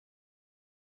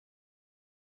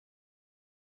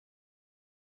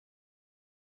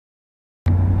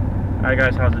Alright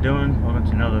guys, how's it doing? Welcome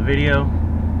to another video.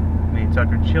 Me and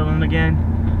Tucker chilling again.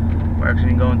 We're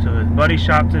actually going to his buddy's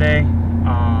shop today.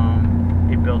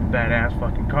 He builds badass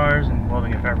fucking cars and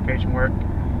welding and fabrication work.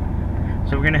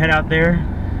 So we're gonna head out there,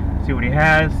 see what he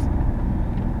has,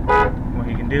 what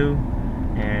he can do,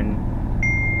 and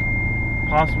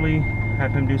possibly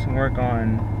have him do some work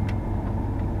on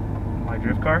my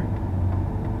drift car.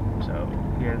 So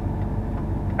yeah,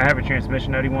 I have a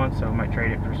transmission that he wants, so I might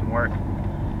trade it for some work.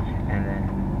 And then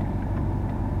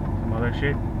some other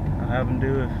shit I'll have him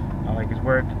do if I like his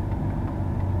work.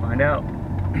 Find out.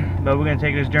 But we're gonna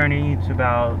take this journey to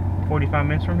about 45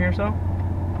 minutes from here, so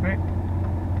right?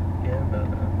 Yeah,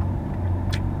 about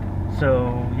that.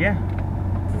 So yeah.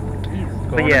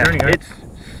 But yeah, it's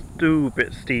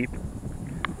stupid steep.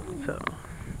 So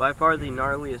by far the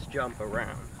gnarliest jump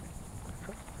around.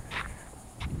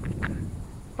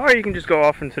 or you can just go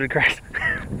off into the grass.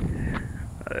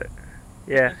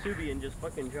 Yeah. And just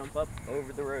fucking jump up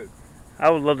over the road. I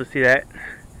would love to see that.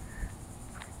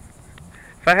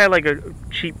 If I had like a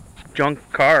cheap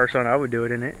junk car or something, I would do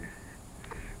it in it.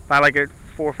 Buy like a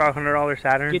 $400 or $500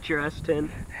 Saturn. Get your S10.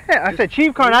 Yeah, I said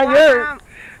cheap car, not yours.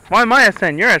 Why my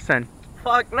S10? Your S10.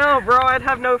 Fuck no, bro. I'd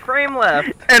have no frame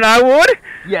left. And I would?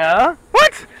 Yeah.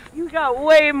 What? You got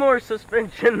way more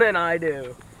suspension than I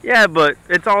do. Yeah, but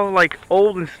it's all like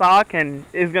old and stock and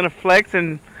is gonna flex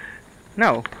and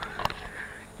no.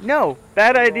 No,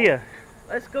 bad idea.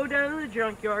 Let's go down to the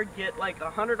junkyard, get like a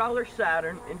 $100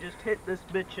 Saturn, and just hit this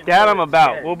bitch. That I'm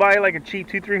about. Dead. We'll buy like a cheap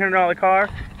 $200-300 car,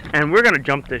 and we're gonna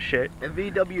jump this shit. A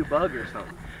VW Bug or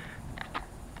something.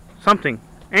 Something,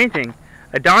 anything.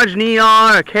 A Dodge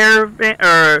Neon, a Caravan,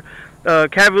 or a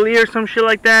Cavalier, some shit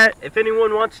like that. If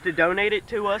anyone wants to donate it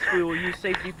to us, we will use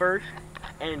safety first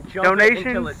and jump Donations? it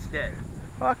until it's dead.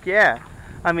 Fuck yeah!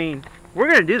 I mean,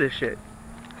 we're gonna do this shit.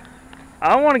 I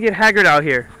don't want to get haggard out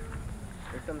here.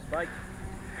 Here comes bikes.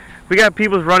 We got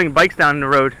people running bikes down the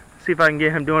road. See if I can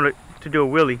get him to do a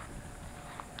wheelie.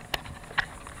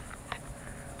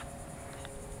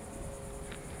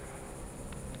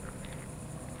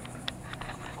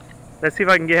 Let's see if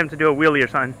I can get him to do a wheelie or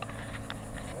something.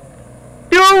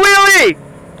 Do a wheelie!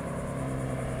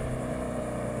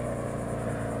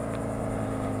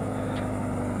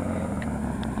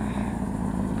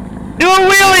 Do a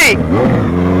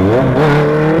wheelie!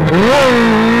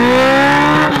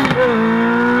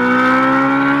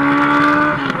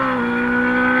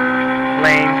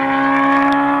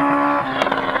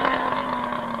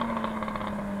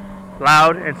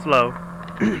 Loud and slow.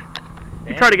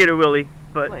 You try to get a wheelie,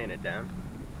 but laying it down.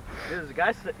 There's a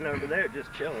guy sitting over there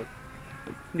just chilling.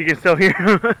 You can still hear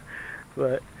him.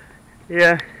 But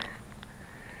yeah,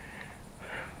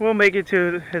 we'll make it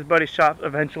to his buddy's shop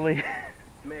eventually.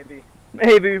 Maybe.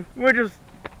 Maybe. We're just,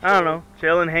 I don't know,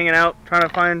 chilling, hanging out, trying to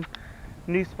find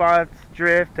new spots,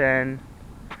 drift and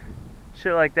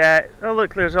shit like that. Oh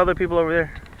look, there's other people over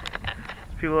there.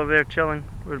 There's people over there chilling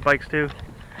with bikes too.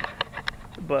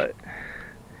 But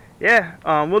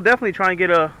yeah, we'll definitely try and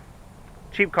get a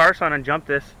cheap car sign and jump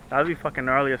this. That'd be fucking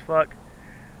gnarly as fuck.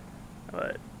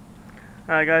 But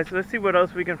alright guys, let's see what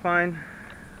else we can find.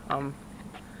 Trying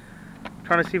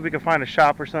to see if we can find a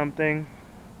shop or something.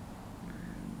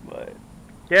 But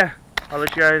yeah, I'll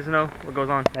let you guys know what goes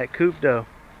on at Coupe though.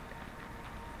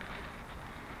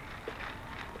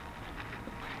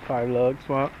 5 lug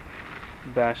swap,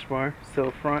 bash bar,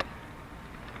 still front.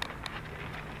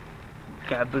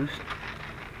 Got boost.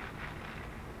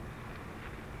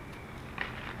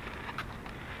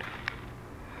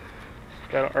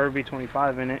 Got an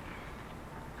RB25 in it.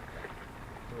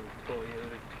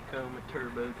 Toyota Tacoma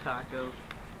Turbo Taco.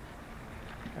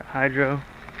 Got hydro.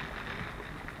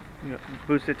 You got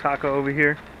boosted taco over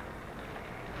here.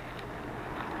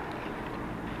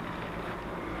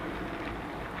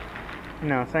 You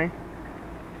know what I'm saying?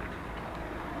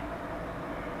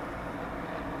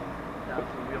 1,000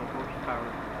 wheel horsepower.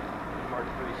 Mark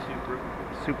III Supra.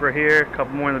 Supra here, a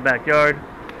couple more in the backyard.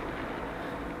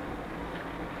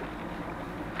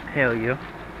 Hell yeah.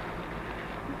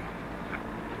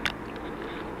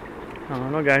 I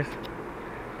don't know guys.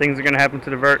 Things are gonna happen to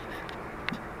the vert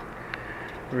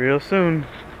real soon.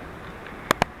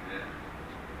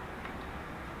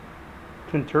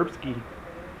 Kentursky.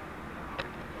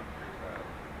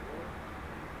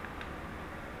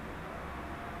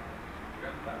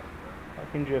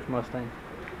 Fucking drift Mustang.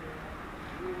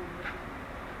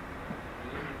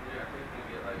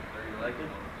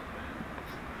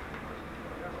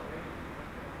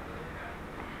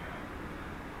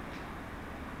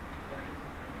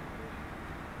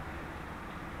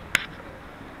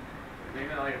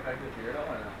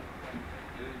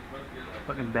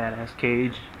 Fucking badass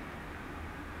cage.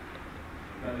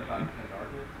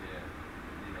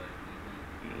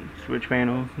 Switch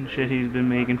panels and shit he's been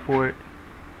making for it.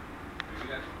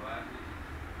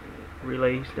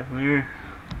 Relays down there.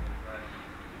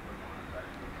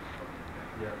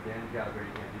 Yeah, Dan's got it,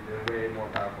 they're way more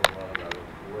powerful than one of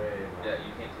way more. Yeah,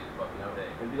 you can't see the fucking no day.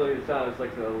 And if you look at the sound, it's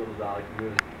like a little dolly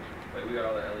moon. Like we got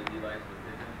all the LED lights in the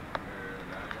kitchen or the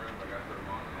dining room. Like I put them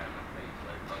on and have my face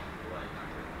like fucking the light.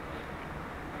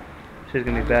 Shit's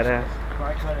gonna be badass.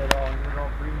 I cut it all. It was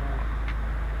all free,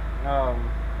 man.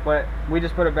 But we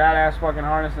just put a badass fucking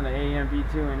harness and an AEM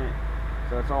V2 in it,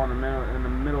 so it's all in the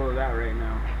middle of that right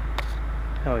now.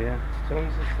 Hell yeah. So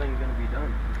when's this thing gonna be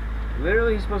done?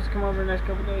 Literally, he's supposed to come over the next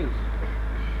couple days.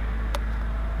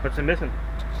 What's it missing?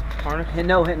 Harness?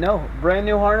 No. Brand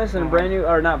new harness and brand new,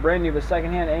 or not brand new, but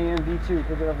secondhand AEM V2.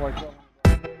 Pick it up like that.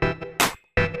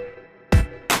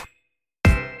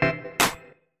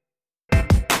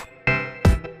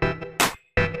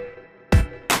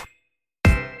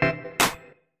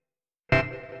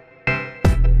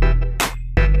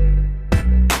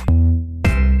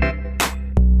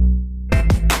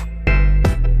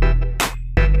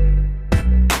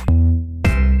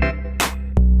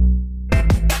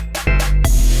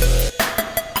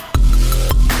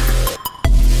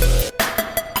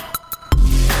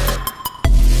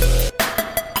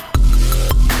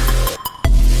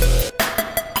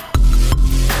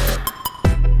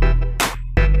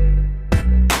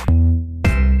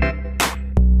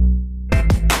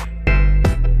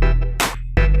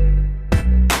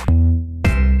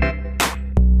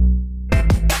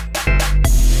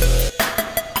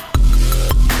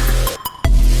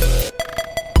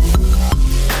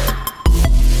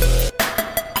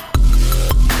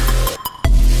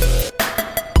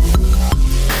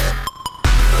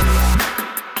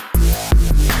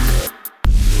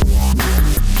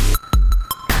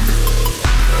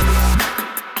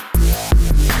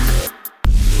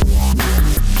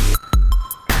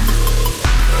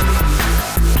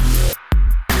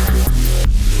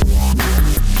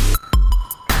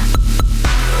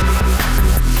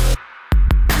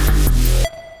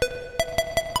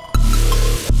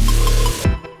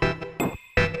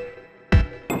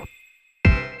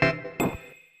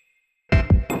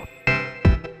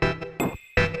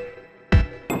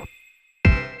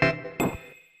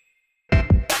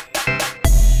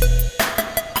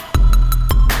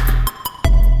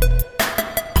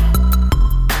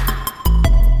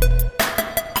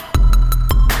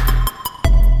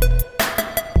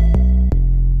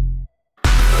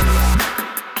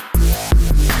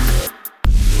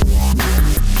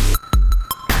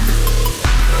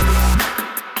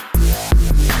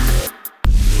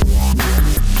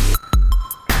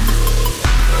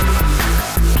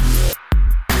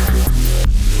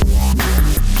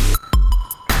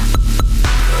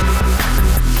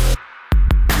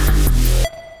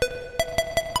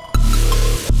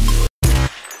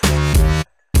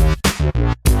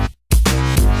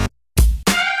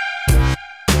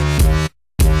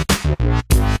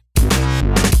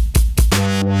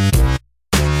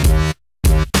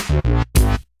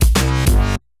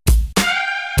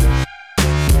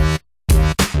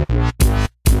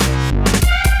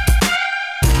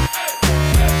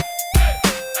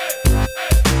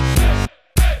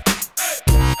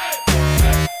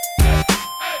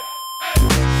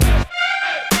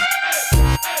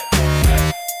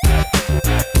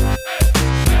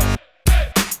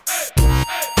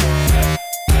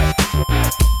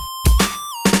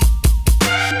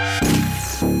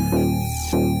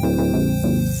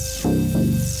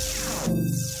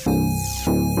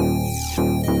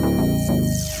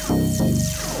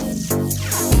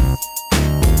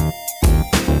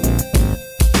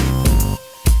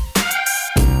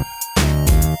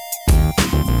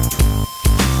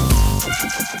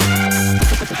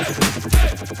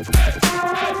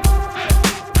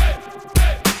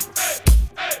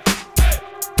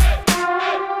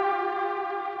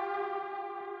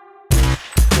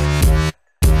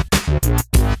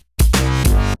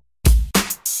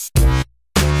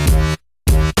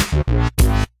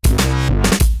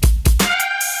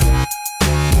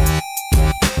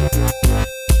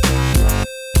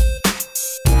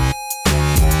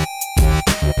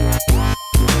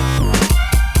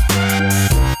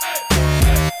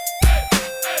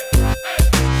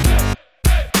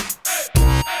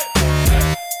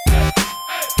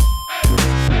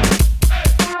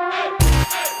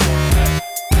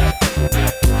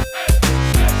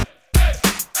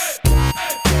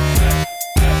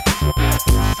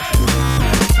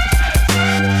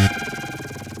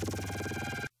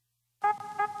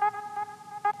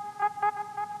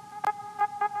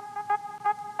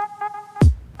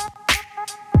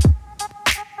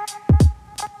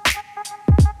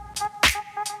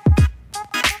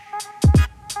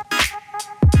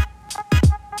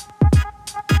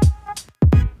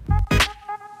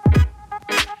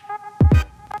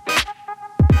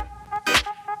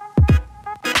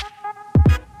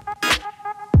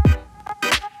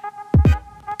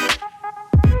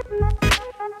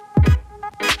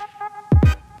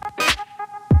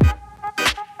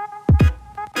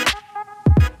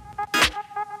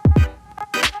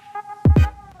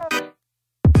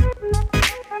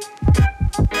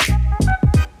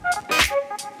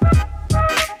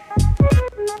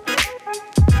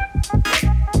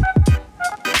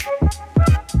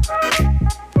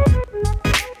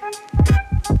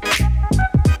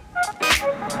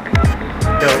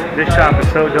 shop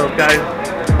is so dope, guys.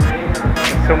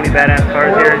 There's so many badass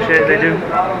cars here and shit they do.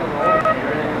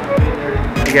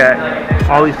 You got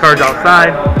all these cars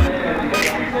outside.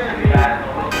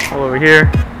 All over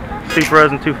here. Supras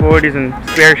and 240s and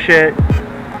spare shit.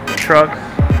 Trucks.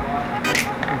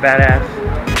 Badass.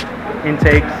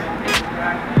 Intakes.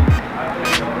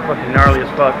 Fucking gnarly as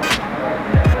fuck.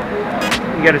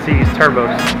 You gotta see these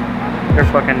turbos. They're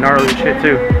fucking gnarly as shit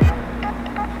too.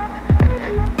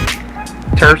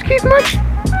 Turbs keys much?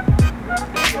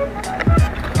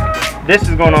 This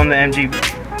is going on the MG.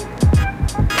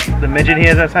 The midget he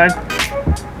has outside.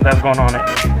 That's going on it.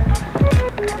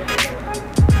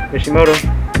 Mishimoto.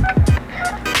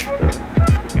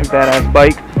 A badass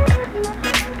bike.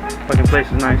 Fucking place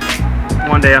is nice.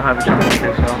 One day I'll have a shot like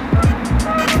this, so.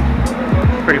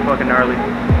 It's pretty fucking gnarly.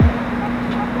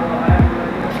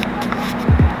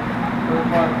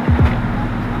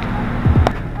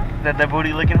 Is that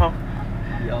booty licking home?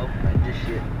 Yo, I just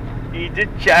shit. You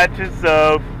just shot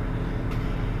yourself.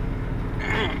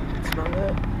 Smell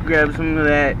that? Grab some of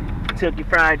that Kentucky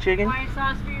Fried Chicken. Hawaiian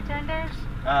sauce for your tenders?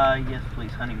 Yes,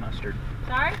 please. Honey mustard.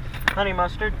 Sorry? Honey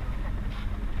mustard.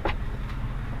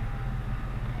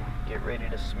 Get ready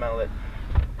to smell it.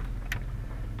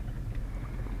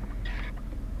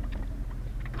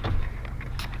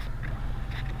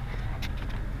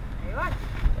 There you are.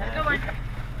 Have a good one.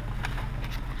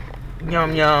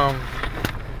 Yum yum.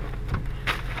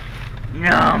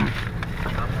 Yum.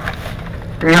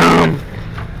 Yum.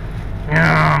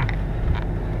 Yum.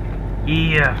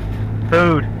 Yeah.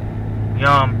 Food.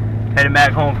 Yum. Heading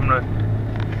back home from the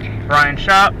Brian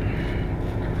shop.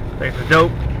 Place is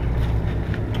dope.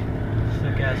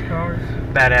 Sick ass cars.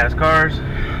 Badass cars.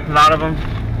 A lot of them.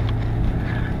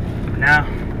 But now,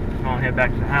 I'm gonna head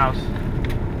back to the house.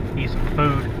 Eat some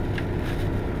food.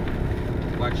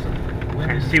 Watch them.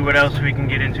 And see what else we can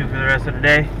get into for the rest of the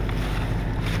day.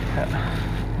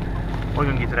 We're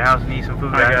gonna get to the house and eat some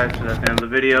food. Alright guys, so that's the end of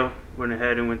the video. Went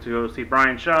ahead and went to go see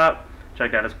Brian's shop.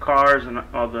 Checked out his cars and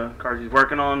all the cars he's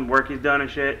working on, work he's done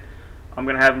and shit. I'm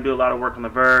gonna have him do a lot of work on the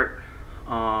vert.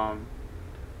 Not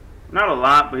a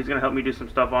lot, but he's gonna help me do some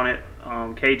stuff on it.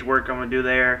 Cage work I'm gonna do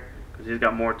there, because he's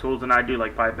got more tools than I do,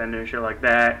 like pipe bending and shit like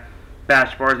that.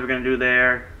 Bash bars we're gonna do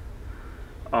there.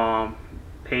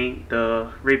 Repaint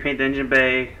the engine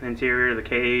bay, the interior, the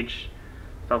cage,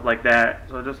 stuff like that.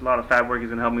 So just a lot of fab work he's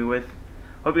gonna help me with.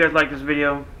 Hope you guys like this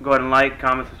video. Go ahead and like,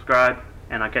 comment, subscribe,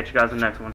 and I'll catch you guys in the next one.